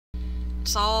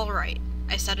It's all alright.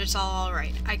 I said it's all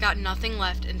alright. I got nothing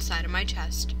left inside of my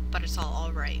chest, but it's all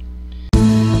alright.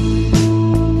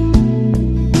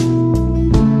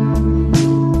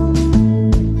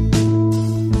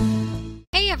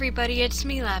 Hey everybody, it's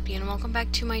me Lappy, and welcome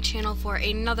back to my channel for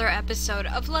another episode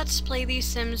of Let's Play The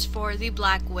Sims 4 the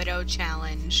Black Widow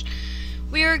Challenge.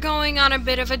 We are going on a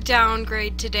bit of a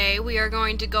downgrade today. We are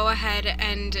going to go ahead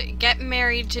and get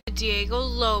married to Diego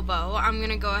Lobo. I'm going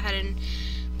to go ahead and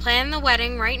plan the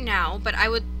wedding right now, but I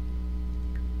would...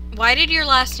 Why did your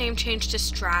last name change to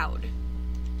Stroud?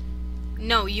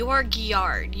 No, you are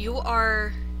Guillard. You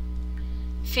are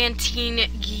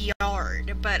Fantine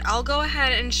Guillard. But I'll go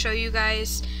ahead and show you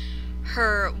guys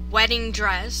her wedding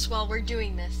dress while we're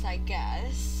doing this, I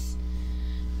guess.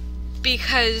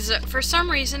 Because for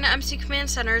some reason, MC Command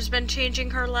Center has been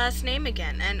changing her last name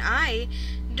again, and I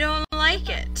don't like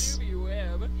it.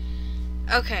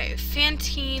 Okay,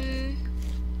 Fantine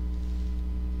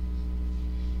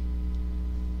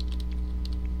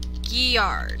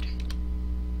Guillard.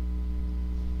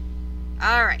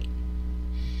 Alright.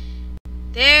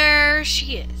 There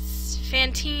she is.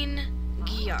 Fantine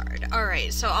Guillard.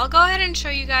 Alright, so I'll go ahead and show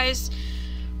you guys.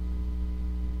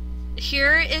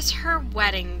 Here is her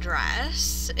wedding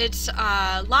dress. It's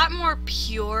a lot more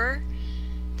pure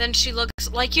than she looks.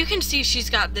 Like, you can see she's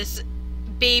got this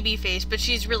baby face, but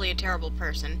she's really a terrible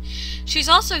person. She's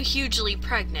also hugely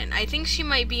pregnant. I think she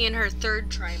might be in her 3rd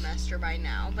trimester by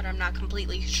now, but I'm not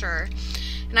completely sure.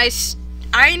 And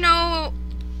I know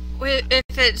if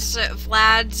it's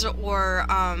Vlad's or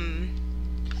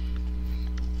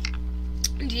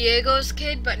Diego's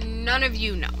kid, but none of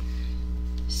you know.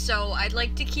 So I'd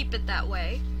like to keep it that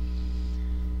way.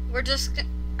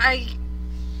 I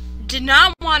did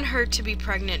not want her to be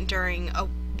pregnant during a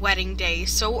wedding day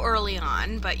so early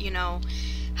on, but you know,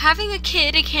 having a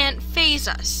kid, it can't phase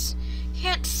us,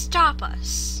 can't stop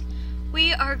us.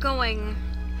 We are going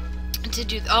to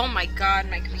do oh my god,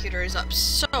 my computer is up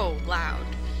so loud.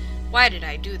 Why did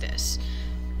I do this?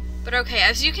 But okay,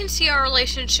 as you can see, our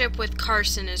relationship with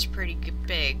Carson is pretty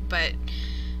big, but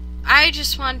I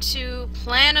just want to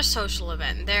plan a social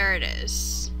event. There it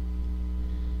is.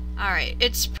 Alright,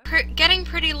 it's getting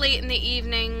pretty late in the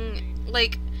evening.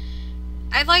 Like,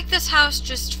 I like this house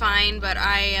just fine, but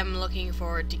I am looking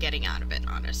forward to getting out of it,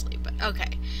 honestly. But,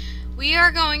 okay. We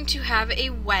are going to have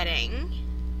a wedding.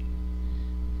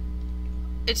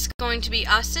 It's going to be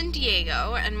us and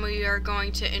Diego, and we are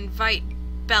going to invite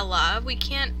Bella. We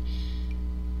can't...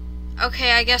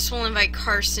 Okay, I guess we'll invite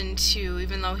Carson, too,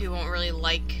 even though he won't really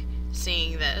like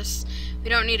seeing this. We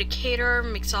don't need a caterer,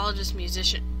 mixologist,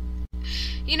 musician.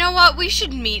 You know what? We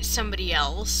should meet somebody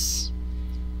else.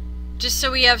 Just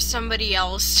so we have somebody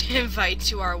else to invite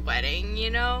to our wedding, you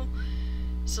know?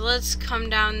 So let's come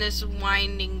down this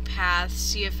winding path,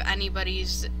 see if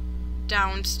anybody's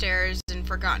downstairs in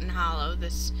Forgotten Hollow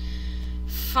this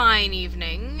fine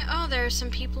evening. Oh, there are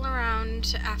some people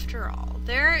around after all.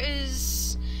 There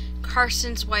is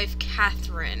Carson's wife,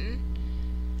 Catherine.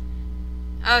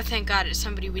 Oh, thank God it's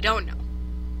somebody we don't know.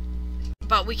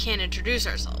 But we can't introduce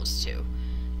ourselves to.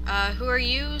 Who are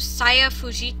you? Saya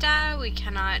Fujita? We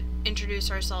cannot introduce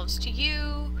ourselves to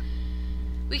you.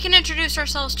 We can introduce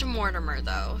ourselves to Mortimer,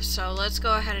 though, so let's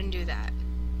go ahead and do that.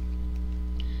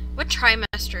 What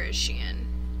trimester is she in?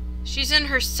 She's in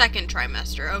her 2nd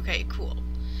trimester. Okay, cool.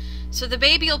 So the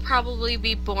baby will probably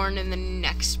be born in the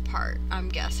next part, I'm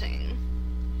guessing.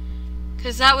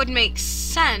 Because that would make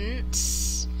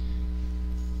sense.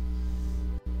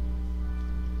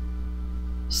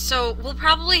 So, we'll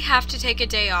probably have to take a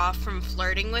day off from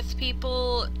flirting with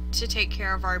people to take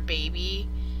care of our baby.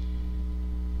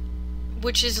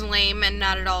 Which is lame and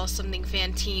not at all something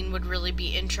Fantine would really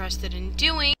be interested in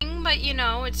doing, but you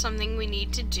know, it's something we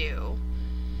need to do.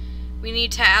 We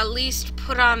need to at least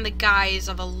put on the guise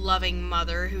of a loving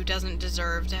mother who doesn't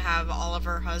deserve to have all of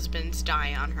her husbands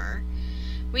die on her.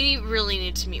 We really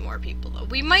need to meet more people, though.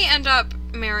 We might end up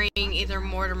marrying either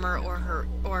Mortimer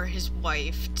or his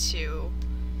wife, too.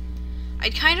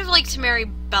 I'd kind of like to marry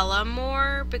Bella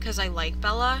more, because I like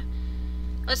Bella.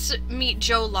 Let's meet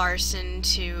Joe Larson,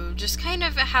 too. Just kind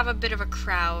of have a bit of a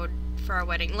crowd for our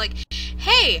wedding. Like,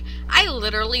 hey, I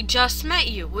literally just met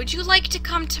you. Would you like to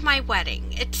come to my wedding?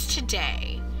 It's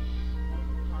today.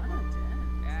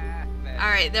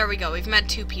 Alright, there we go. We've met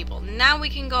 2 people. Now we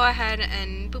can go ahead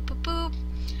and boop boop boop.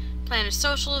 Plan a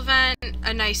social event.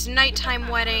 A nice nighttime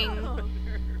wedding.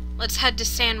 Let's head to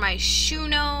San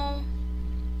Myshuno.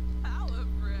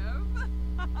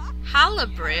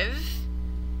 Halabriv.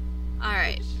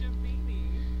 Alright.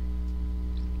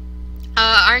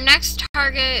 Our next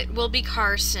target will be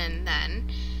Carson,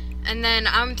 then. And then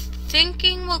I'm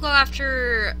thinking we'll go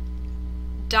after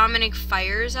Dominic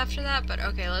Fires after that, but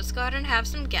okay, let's go ahead and have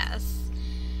some guests.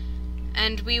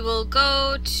 And we will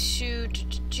go to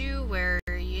where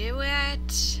are you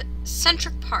at?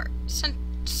 Center Park.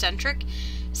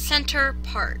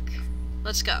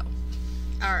 Let's go.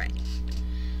 Alright.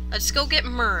 Let's go get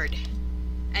Murd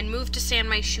and move to San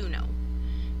Myshuno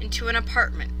into an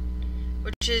apartment.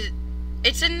 Which is,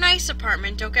 it's a nice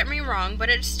apartment, don't get me wrong, but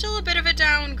it's still a bit of a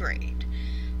downgrade.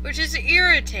 Which is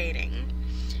irritating.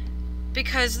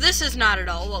 Because this is not at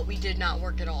all what we did not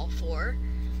work at all for.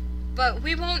 But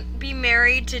we won't be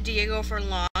married to Diego for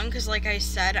long, because like I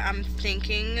said, I'm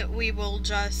thinking we will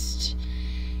just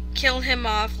kill him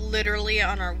off literally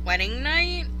on our wedding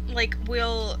night. Like,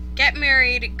 we'll get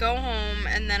married, go home,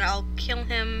 and then I'll kill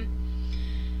him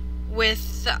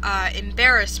with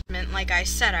embarrassment, like I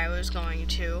said I was going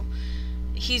to.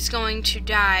 He's going to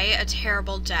die a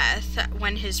terrible death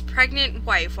when his pregnant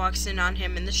wife walks in on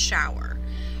him in the shower.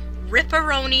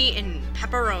 Ripperoni and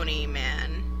pepperoni,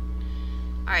 man.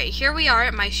 Alright, here we are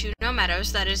at Myshuno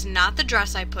Meadows. That is not the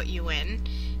dress I put you in.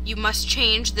 You must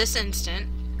change this instant.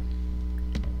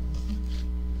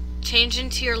 Change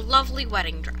into your lovely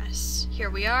wedding dress. Here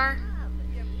we are.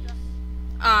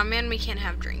 Aw, man, we can't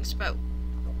have drinks, but...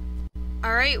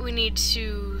 Alright, we need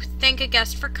to thank a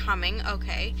guest for coming.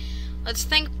 Okay. Let's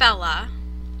thank Bella.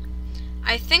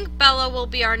 I think Bella will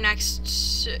be our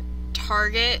next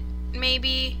target,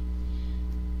 maybe.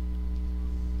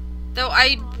 Though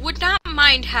I would not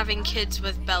mind having kids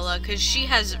with Bella, because she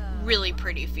has really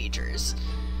pretty features.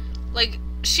 Like,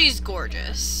 she's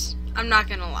gorgeous. I'm not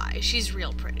gonna lie, she's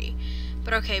real pretty.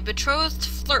 But okay, betrothed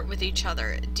flirt with each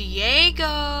other. Diego!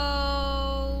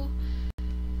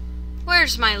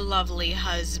 Where's my lovely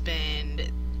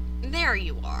husband? There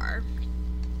you are.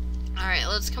 Alright,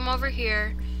 let's come over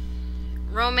here.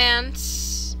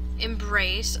 Romance,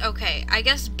 embrace. Okay, I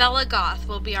guess Bella Goth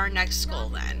will be our next goal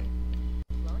then.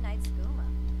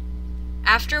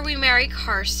 After we marry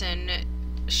Carson,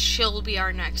 she'll be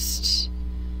our next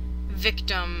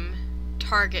victim,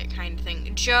 target kind of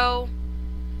thing. Joe,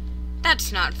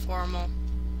 that's not formal.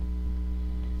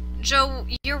 Joe,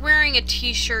 you're wearing a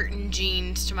t-shirt and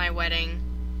jeans to my wedding.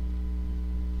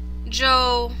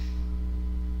 Joe,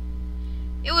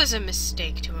 it was a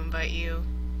mistake to invite you.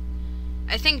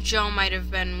 I think Joe might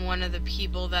have been one of the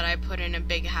people that I put in a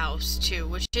big house too,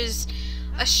 which is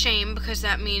a shame because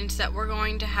that means that we're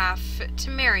going to have to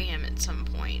marry him at some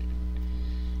point.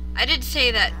 I did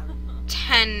say that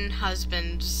 10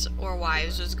 husbands or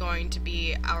wives was going to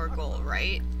be our goal,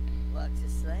 right?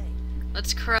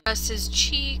 Let's caress his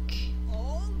cheek.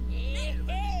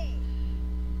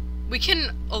 We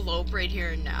can elope right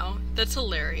here and now. That's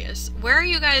hilarious. Where are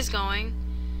you guys going?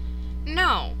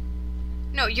 No.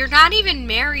 No, you're not even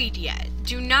married yet.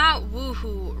 Do not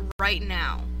woohoo right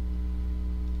now.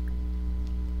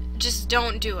 Just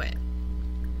don't do it.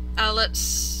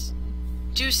 Let's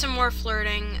do some more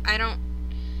flirting. I don't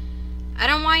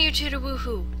want you two to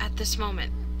woohoo at this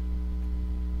moment.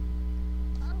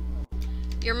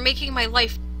 You're making my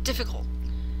life difficult.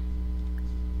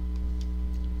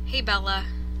 Hey, Bella.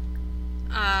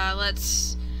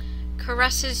 Let's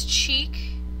caress his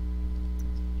cheek.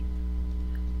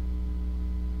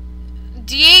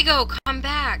 Diego, come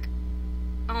back!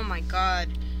 Oh my god.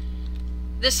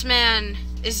 This man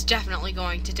is definitely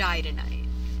going to die tonight.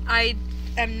 I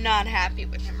am not happy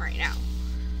with him right now.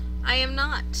 I am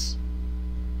not.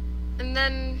 And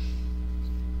then...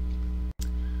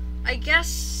 I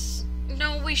guess...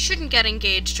 No, we shouldn't get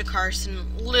engaged to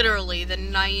Carson literally the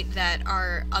night that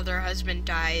our other husband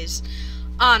dies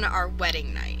on our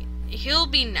wedding night. He'll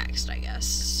be next, I guess.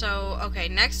 So, okay,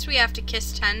 next we have to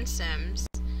kiss 10 Sims.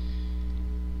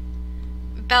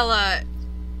 Bella...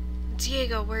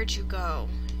 Diego, where'd you go?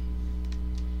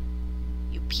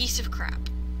 You piece of crap.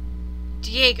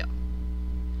 Diego.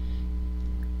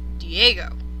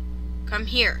 Diego. Come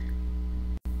here.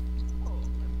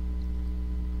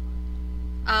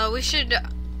 We should...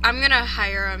 I'm gonna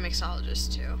hire a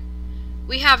mixologist, too.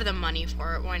 We have the money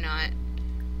for it, why not?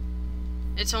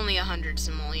 It's only 100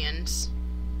 simoleons.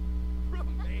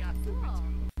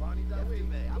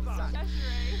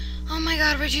 Oh my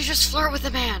god, would you just flirt with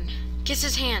the man? Kiss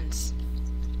his hands.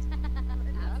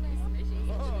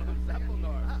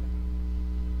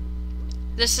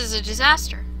 This is a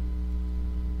disaster.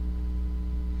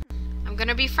 I'm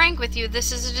gonna be frank with you,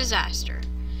 this is a disaster.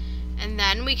 And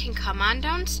then we can come on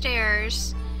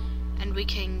downstairs and we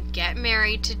can get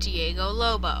married to Diego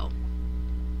Lobo.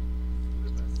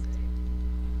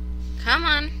 Come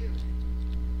on.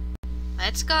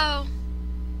 Let's go.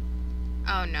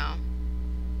 Oh no.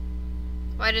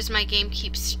 Why does my game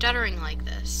keep stuttering like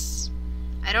this?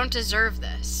 I don't deserve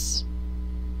this.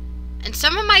 And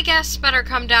some of my guests better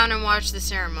come down and watch the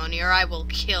ceremony, or I will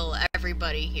kill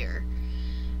everybody here.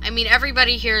 I mean,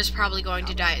 everybody here is probably going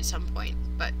to die at some point,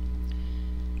 but...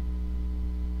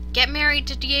 Get married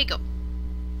to Diego.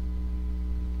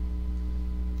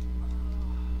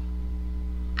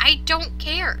 I don't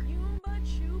care.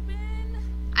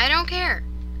 I don't care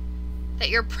that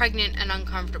you're pregnant and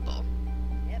uncomfortable.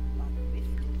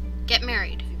 Get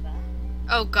married.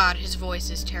 Oh god, his voice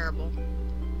is terrible.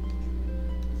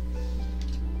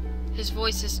 His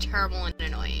voice is terrible and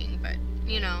annoying, but,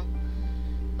 you know,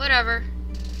 whatever.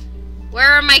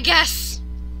 Where are my guests?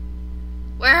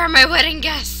 Where are my wedding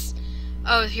guests?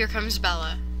 Oh, here comes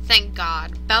Bella. Thank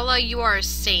God. Bella, you are a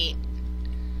saint.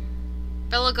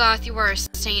 Bella Goth, you are a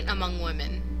saint among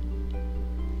women.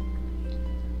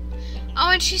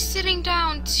 Oh, and she's sitting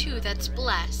down, too. That's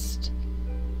blessed.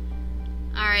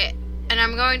 Alright, and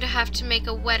I'm going to have to make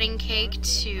a wedding cake,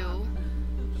 too.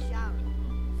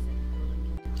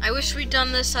 I wish we'd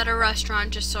done this at a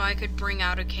restaurant just so I could bring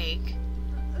out a cake.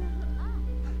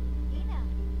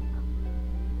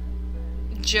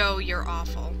 Joe, you're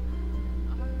awful.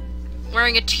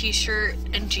 Wearing a t-shirt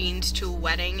and jeans to a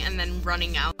wedding and then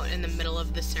running out in the middle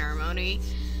of the ceremony.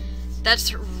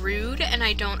 That's rude and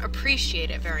I don't appreciate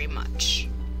it very much.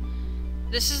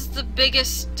 This is the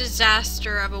biggest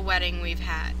disaster of a wedding we've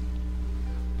had.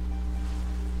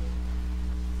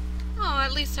 Oh,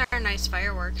 at least there are nice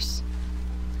fireworks.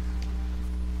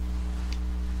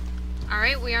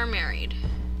 Alright, we are married.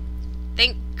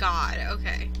 Thank God,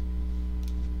 okay.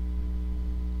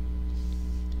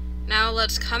 Now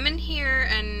let's come in here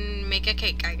and make a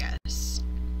cake, I guess.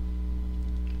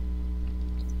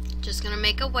 Just gonna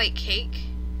make a white cake.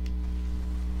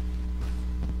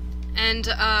 And,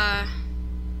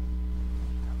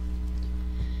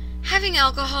 having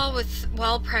alcohol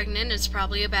while pregnant is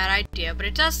probably a bad idea, but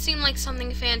it does seem like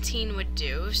something Fantine would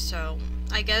do, so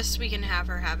I guess we can have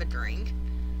her have a drink.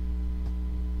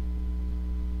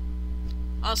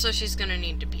 Also, she's gonna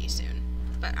need to pee soon.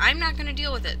 But I'm not gonna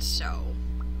deal with it, so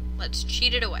let's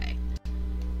cheat it away.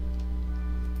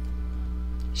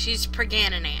 She's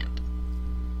pregnant.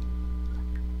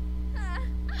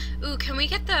 Ooh, can we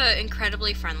get the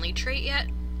incredibly friendly trait yet?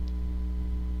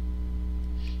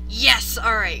 Yes!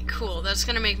 Alright, cool. That's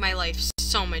gonna make my life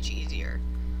so much easier.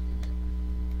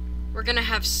 We're gonna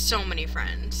have so many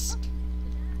friends.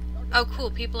 Oh,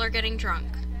 cool. People are getting drunk.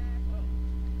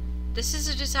 This is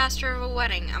a disaster of a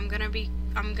wedding. I'm gonna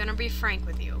be frank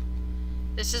with you.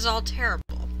 This is all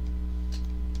terrible.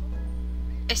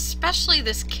 Especially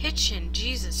this kitchen.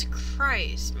 Jesus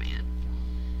Christ, man.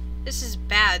 This is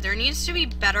bad. There needs to be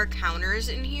better counters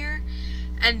in here,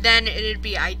 and then it'd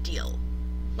be ideal.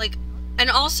 Like, and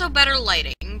also better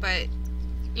lighting, but,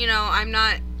 you know, I'm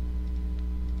not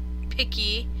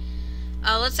picky.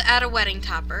 Let's add a wedding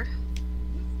topper.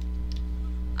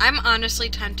 I'm honestly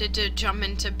tempted to jump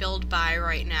into build buy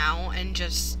right now and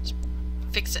just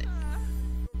fix it.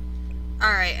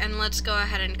 Alright, and let's go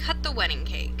ahead and cut the wedding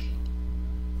cake.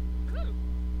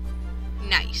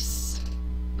 Nice.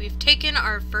 We've taken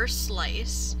our first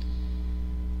slice.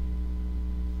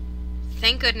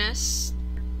 Thank goodness.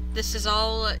 This is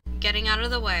all getting out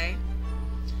of the way.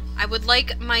 I would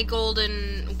like my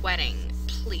golden wedding,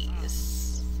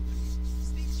 please.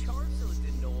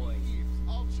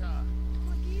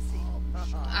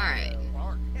 Alright.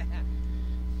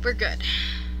 We're good.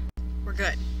 We're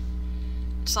good.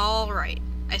 It's all alright.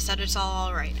 I said it's all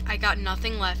alright. I got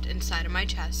nothing left inside of my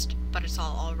chest, but it's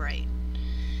all alright.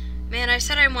 Man, I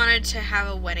said I wanted to have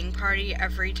a wedding party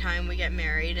every time we get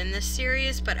married in this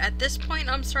series, but at this point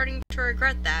I'm starting to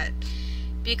regret that.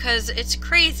 Because it's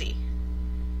crazy.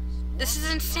 This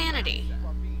is insanity.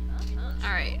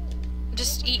 Alright.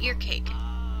 Just eat your cake.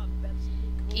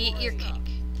 Eat your cake.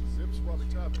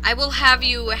 I will have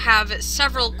you have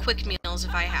several quick meals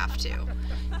if I have to.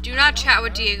 Do not chat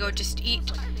with Diego, just eat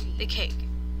the cake.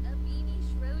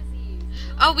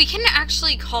 Oh, we can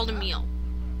actually call it a meal.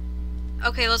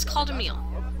 Okay, let's call it a meal.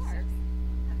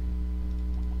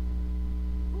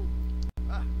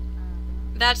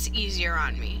 That's easier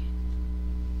on me.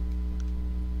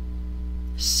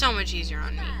 So much easier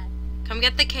on me. Come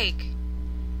get the cake.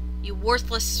 You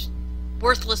worthless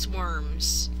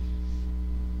worms.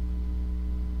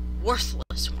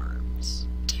 Worthless worms.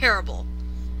 Terrible.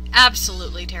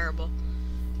 Absolutely terrible.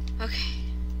 Okay.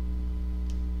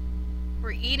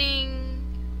 We're eating.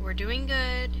 We're doing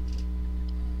good.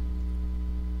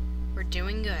 We're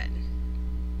doing good.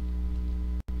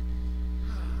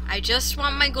 I just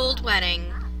want my gold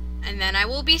wedding. And then I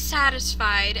will be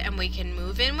satisfied and we can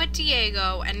move in with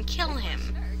Diego and kill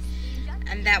him.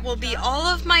 And that will be all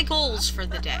of my goals for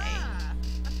the day.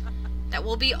 That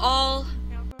will be all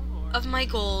of my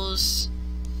goals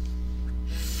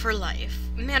for life.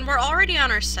 Man, we're already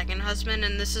on our second husband,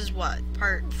 and this is what?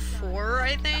 Part 4,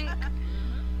 I think?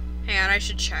 Hang on, I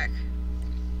should check.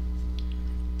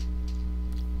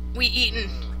 We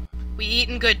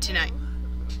eatin' good tonight.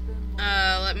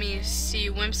 Let me see.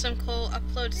 Whimsical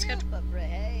upload schedule.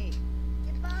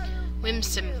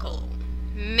 Whimsical.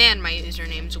 Man, my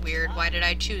username's weird. Why did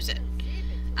I choose it?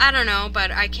 I don't know,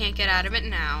 but I can't get out of it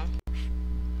now.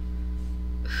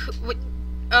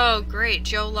 Oh, great.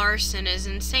 Joe Larson is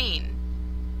insane.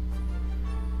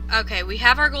 Okay, we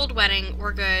have our gold wedding.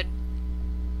 We're good.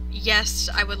 Yes,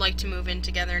 I would like to move in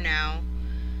together now.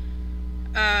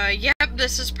 Yep,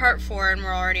 this is part 4, and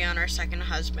we're already on our second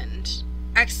husband.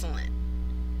 Excellent.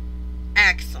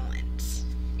 Excellent.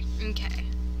 Okay.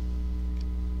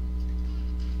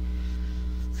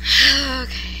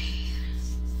 Okay.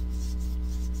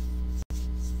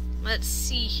 Let's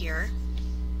see here.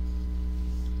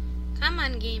 Come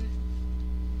on, game.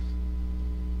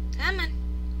 Come on.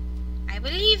 I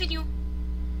believe in you.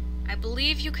 I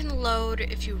believe you can load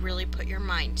if you really put your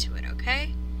mind to it,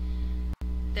 okay?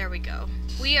 There we go.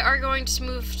 We are going to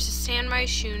move to San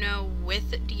Myshuno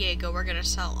with Diego. We're going to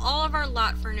sell all of our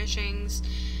lot furnishings,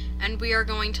 and we are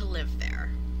going to live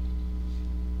there.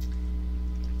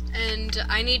 And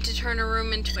I need to turn a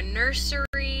room into a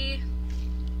nursery.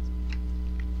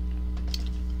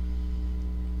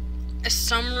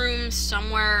 Some room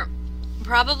somewhere.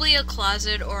 Probably a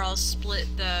closet, or I'll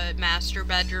split the master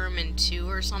bedroom in 2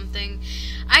 or something.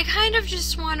 I kind of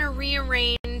just want to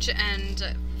rearrange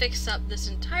and fix up this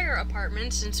entire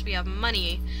apartment since we have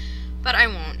money, but I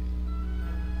won't.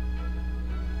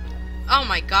 Oh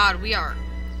my god, we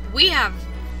have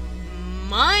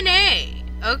money!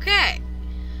 Okay.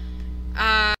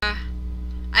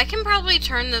 I can probably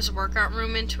turn this workout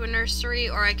room into a nursery,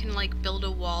 or I can, like, build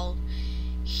a wall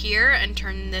here and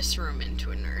turn this room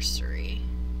into a nursery.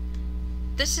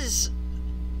 This is...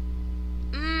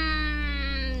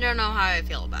 don't know how I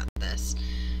feel about this.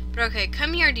 But okay,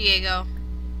 come here, Diego.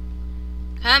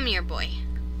 Come here, boy.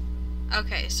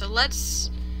 Okay, so let's...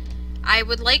 I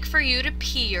would like for you to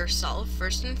pee yourself,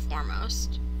 first and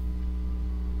foremost.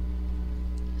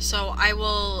 So I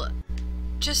will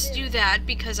just do that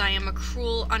because I am a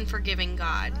cruel, unforgiving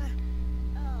God.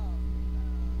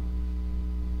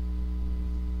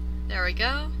 There we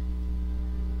go.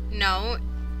 No,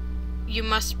 you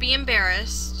must be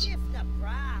embarrassed.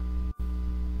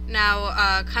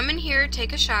 Now, come in here,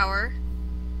 take a shower.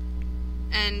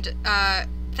 And,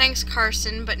 thanks,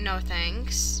 Carson, but no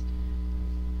thanks.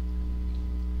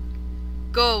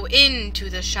 Go into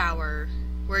the shower,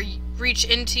 where you reach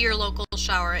into your local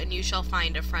shower and you shall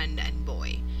find a friend and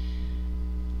boy.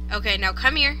 Okay, now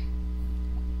come here.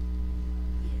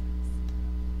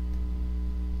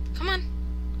 Come on.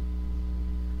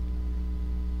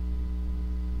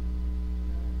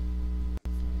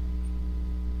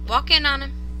 Walk in on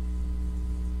him.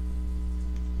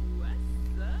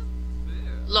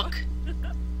 Look.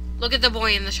 Look at the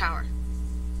boy in the shower.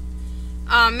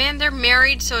 Aw, man, they're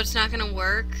married, so it's not gonna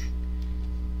work.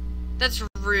 That's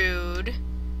rude.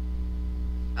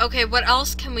 Okay, what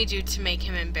else can we do to make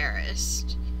him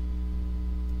embarrassed?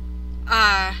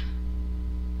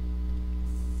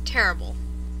 Terrible.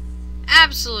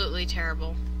 Absolutely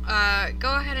terrible.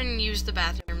 Go ahead and use the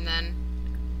bathroom then.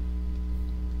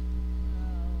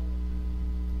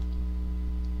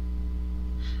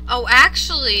 Oh,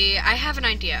 actually, I have an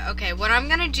idea. Okay, what I'm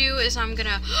gonna do is I'm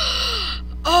gonna...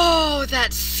 Oh,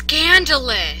 that's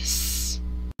scandalous!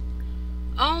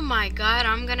 Oh my god,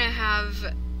 I'm gonna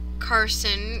have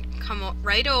Carson come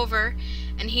right over,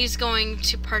 and he's going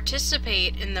to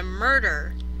participate in the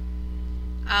murder.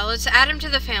 Let's add him to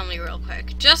the family real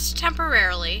quick, just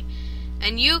temporarily,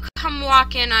 and you come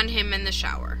walk in on him in the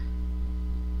shower.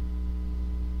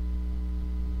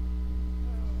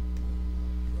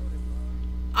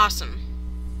 Awesome.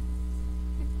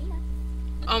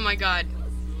 Oh my god.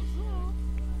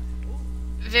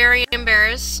 Very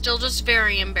embarrassed. Still just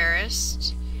very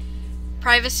embarrassed.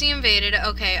 Privacy invaded.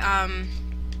 Okay,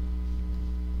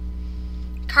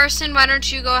 Carson, why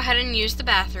don't you go ahead and use the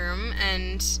bathroom,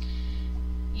 and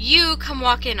you come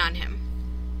walk in on him.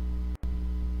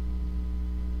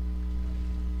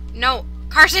 No,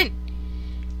 Carson!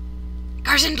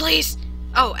 Carson, please!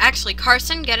 Oh, actually,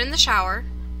 Carson, get in the shower.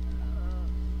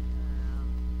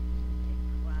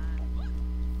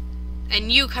 And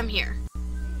you come here.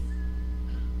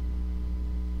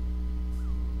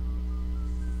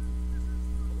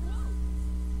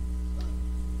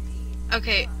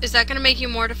 Okay, is that gonna make you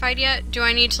mortified yet? Do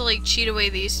I need to, like, cheat away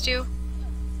these two?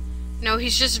 No,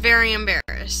 he's just very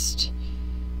embarrassed.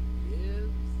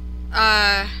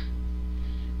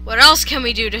 What else can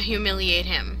we do to humiliate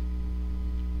him?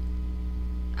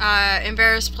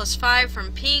 Embarrassed +5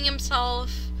 from peeing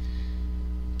himself.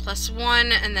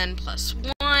 +1, and then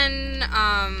 +1.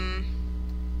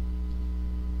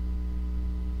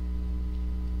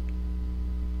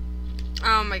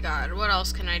 Oh my god, what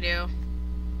else can I do?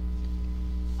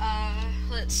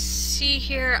 Let's see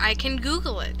here. I can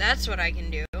Google it. That's what I can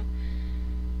do.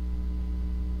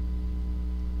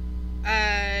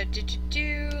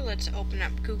 Let's open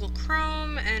up Google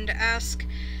Chrome and ask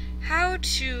how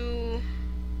to...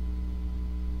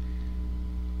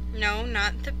 No,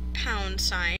 not the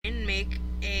 £, make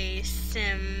a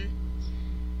sim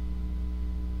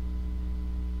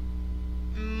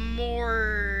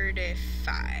mortified.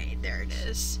 There it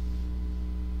is.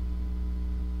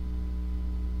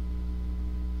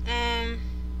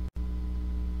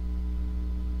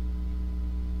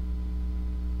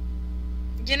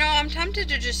 You know, I'm tempted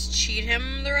to just cheat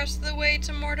him the rest of the way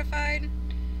to mortified.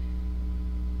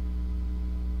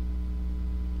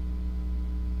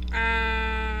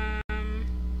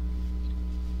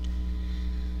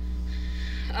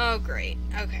 Oh, great.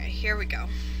 Okay, here we go.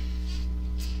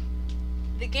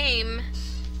 The game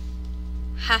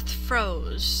hath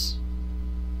froze.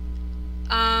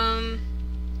 I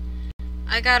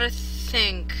gotta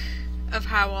think of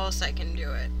how else I can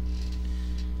do it.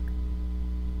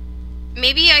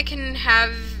 Maybe I can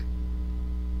have...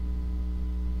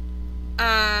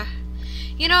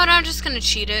 You know what, I'm just gonna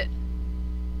cheat it.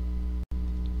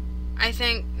 I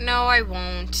think... No, I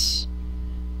won't.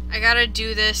 I gotta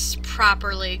do this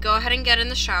properly. Go ahead and get in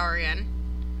the shower again.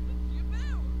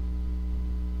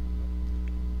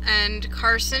 And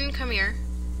Carson, come here.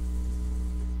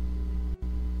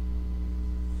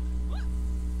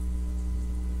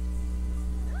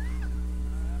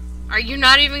 Are you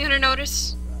not even gonna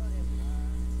notice?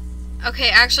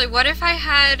 Okay, actually, what if I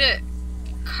had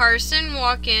Carson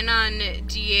walk in on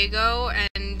Diego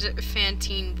and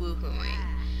Fantine woohooing?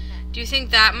 Do you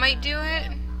think that might do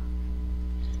it?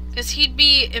 Because he'd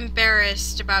be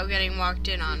embarrassed about getting walked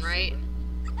in on, right?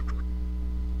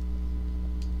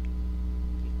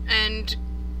 And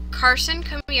Carson,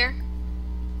 come here.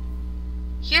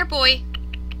 Here, boy.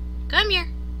 Come here.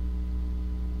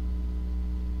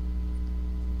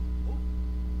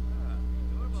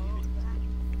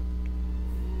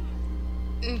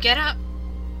 Get up.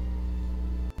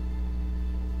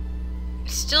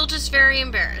 Still just very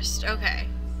embarrassed. Okay.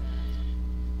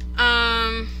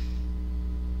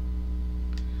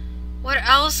 What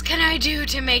else can I do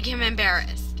to make him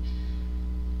embarrassed?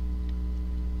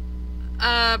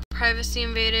 Privacy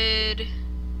invaded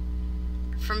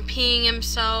from peeing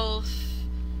himself.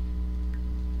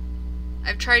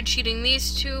 I've tried cheating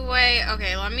these two away.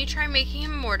 Okay, let me try making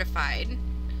him mortified.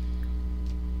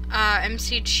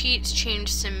 MC cheats,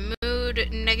 change sim mood,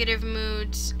 negative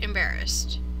moods,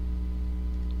 embarrassed.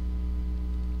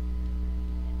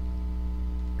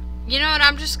 You know what,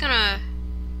 I'm just gonna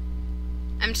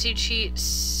MC cheats,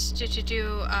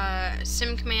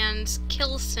 sim commands,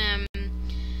 kill sim,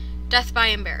 death by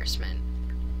embarrassment.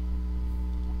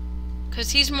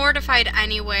 Cause he's mortified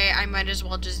anyway, I might as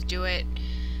well just do it.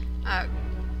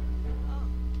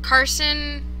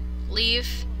 Carson,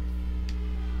 leave.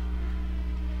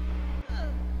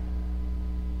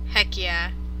 Heck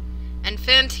yeah. And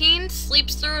Fantine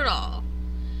sleeps through it all.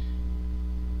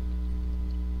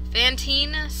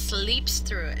 Fantine sleeps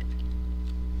through it.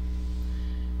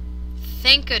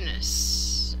 Thank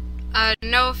goodness.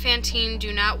 No, Fantine,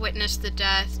 do not witness the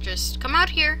death. Just come out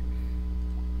here.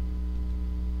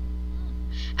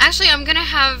 Actually, I'm gonna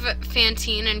have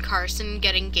Fantine and Carson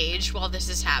get engaged while this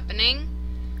is happening.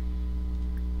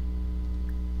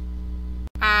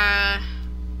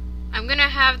 I'm gonna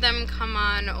have them come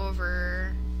on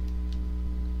over.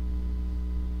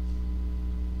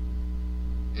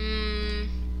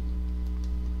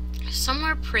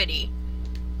 Somewhere pretty.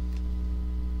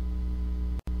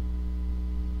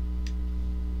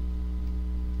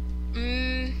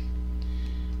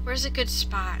 Where's a good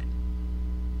spot?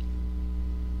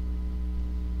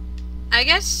 I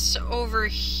guess over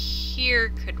here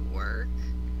could work.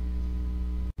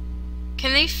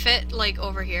 Can they fit, like,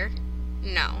 over here?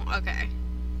 No, okay.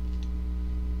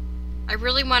 I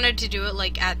really wanted to do it,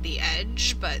 like, at the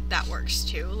edge, but that works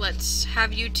too. Let's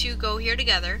have you two go here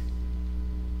together.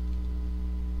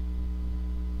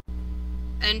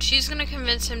 And she's gonna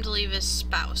convince him to leave his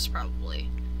spouse, probably.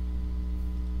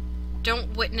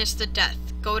 Don't witness the death.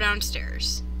 Go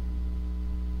downstairs.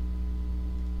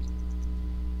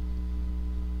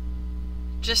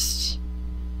 Just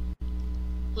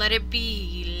let it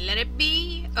be. Let it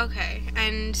be. Okay,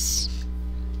 and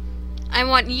I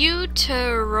want you to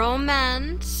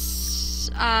romance,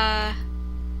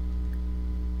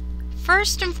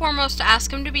 first and foremost, to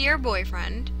ask him to be your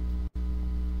boyfriend.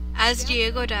 As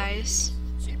Diego dies.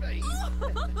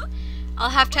 I'll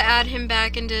have to add him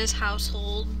back into his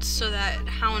household so that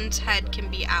Hound's head can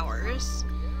be ours.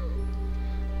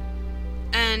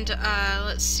 And,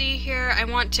 let's see here. I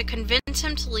want to convince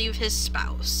him to leave his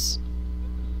spouse.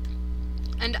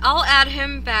 And I'll add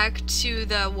him back to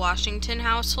the Washington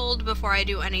household before I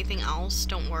do anything else,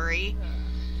 don't worry.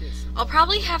 I'll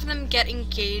probably have them get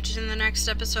engaged in the next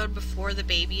episode before the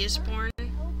baby is born.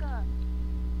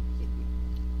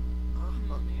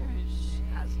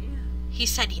 He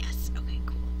said yes. Okay,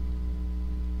 cool.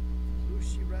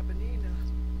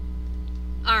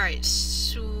 Alright,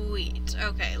 sweet.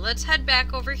 Okay, let's head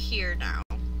back over here now.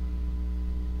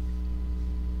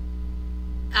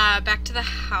 Back to the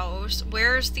house.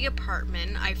 Where's the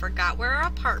apartment? I forgot where our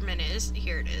apartment is.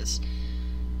 Here it is.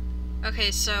 Okay,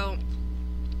 so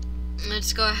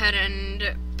let's go ahead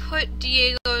and put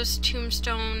Diego's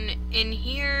tombstone in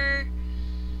here.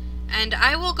 And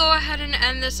I will go ahead and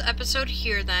end this episode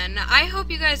here then. I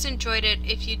hope you guys enjoyed it.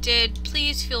 If you did,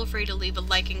 please feel free to leave a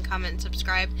like and comment and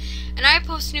subscribe. And I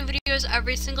post new videos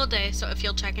every single day, so if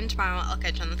you'll check in tomorrow, I'll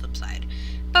catch you on the flip side.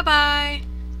 Bye-bye!